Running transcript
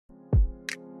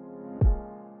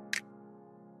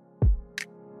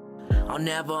I'll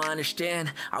never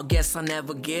understand, I guess I'll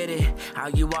never get it. How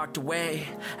you walked away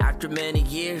after many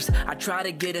years. I try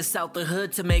to get us out the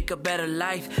hood to make a better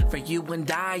life for you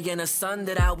and I, and a son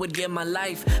that I would give my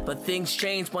life. But things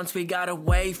changed once we got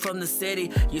away from the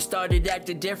city. You started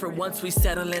acting different once we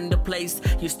settled into place.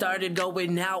 You started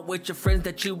going out with your friends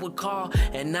that you would call,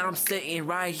 and now I'm sitting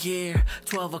right here,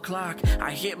 12 o'clock.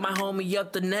 I hit my homie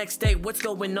up the next day, what's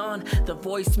going on? The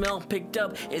voicemail picked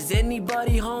up, is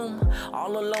anybody home?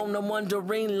 All alone, I'm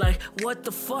wondering like, what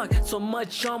the fuck? So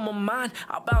much on my mind,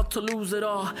 about to lose it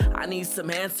all. I need some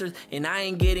answers, and I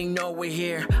ain't getting nowhere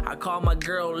here. I call my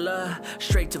girl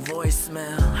straight to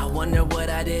voicemail. I wonder what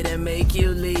I did to make you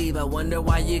leave. I wonder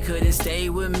why you couldn't stay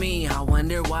with me. I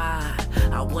wonder why.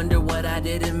 I wonder what I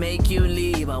did to make you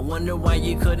leave. I wonder why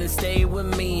you couldn't stay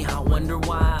with me. I wonder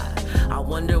why. I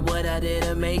wonder what I did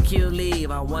to make you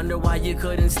leave. I wonder why you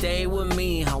couldn't stay with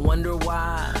me. I wonder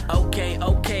why. Okay,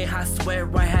 I swear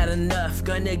I had enough.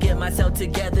 Gonna get myself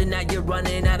together, now you're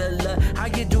running out of luck. How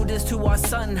you do this to our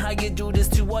son? How you do this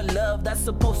to our love? That's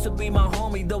supposed to be my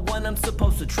homie, the one I'm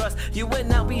supposed to trust. You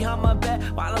went out behind my back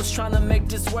while I was trying to make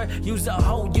this work. You's a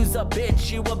hoe, you's a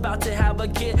bitch, you about to have a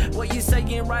kid. What you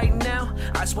saying right now?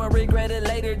 I swear regret it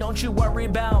later, don't you worry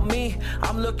about me.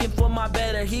 I'm looking for my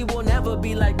better, he will never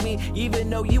be like me. Even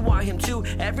though you want him to.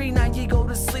 Every night you go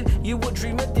to sleep, you will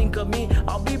dream and think of me.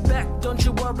 I'll be back, don't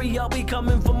you worry, I'll be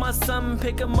coming for my son.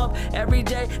 Pick him up every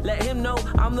day, let him know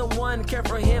I'm the one. Care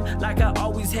for him like I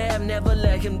always have, never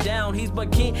let him down. He's my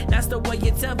king, that's the way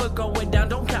it's ever going down.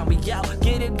 Don't count me out,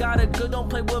 get it, got it good. Don't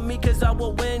play with me, cause I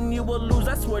will win, you will lose.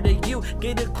 I swear to you,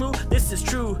 get a clue, this is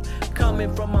true.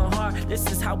 Coming from my heart,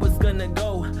 this is how it's gonna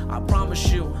go. I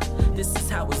promise you, this is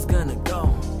how it's gonna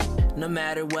go. No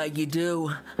matter what you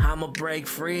do, I'ma break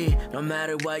free. No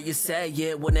matter what you say,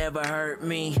 it will never hurt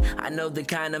me. I know the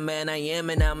kind of man I am,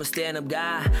 and I'm a stand-up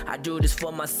guy. I do this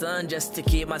for my son, just to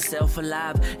keep myself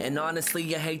alive. And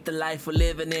honestly, I hate the life we're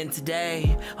living in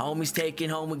today. Homies taking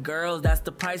home with girls, that's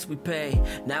the price we pay.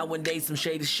 Nowadays, some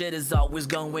shady shit is always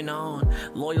going on.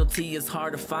 Loyalty is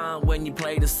hard to find when you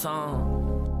play the song.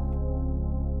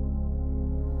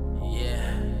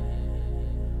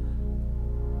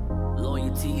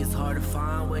 Loyalty is hard to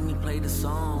find when you play the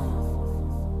song.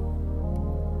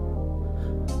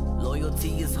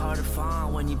 Loyalty is hard to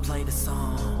find when you play the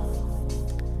song.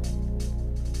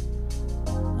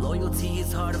 Loyalty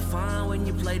is hard to find when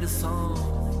you play the song.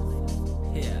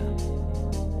 Yeah.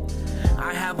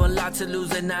 I have a lot to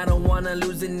lose and I don't wanna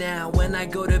lose it now. When I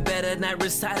go to bed at night,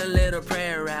 recite a little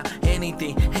prayer out.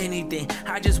 Anything,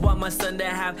 I just want my son to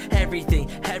have everything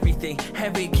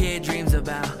every kid dreams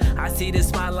about. I see the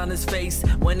smile on his face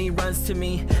when he runs to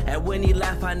me, and when he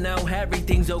laughs I know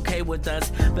everything's okay with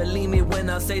us. Believe me when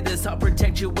I say this, I'll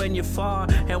protect you when you fall.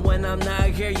 And when I'm not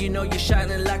here, you know you're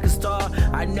shining like a star.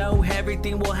 I know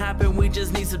everything will happen, we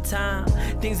just need some time.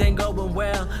 Things ain't going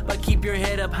well, but keep your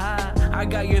head up high. I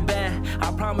got your back,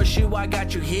 I promise you I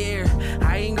got you here.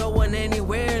 I ain't going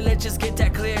anywhere, let's just get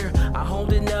that clear. I'm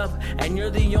holding up, and you're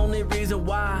the only reason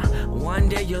why. One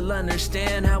day you'll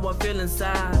understand how I feel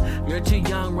inside. You're too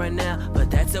young right now, but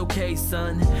that's okay,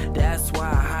 son. That's why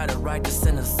I had to write this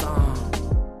in a song.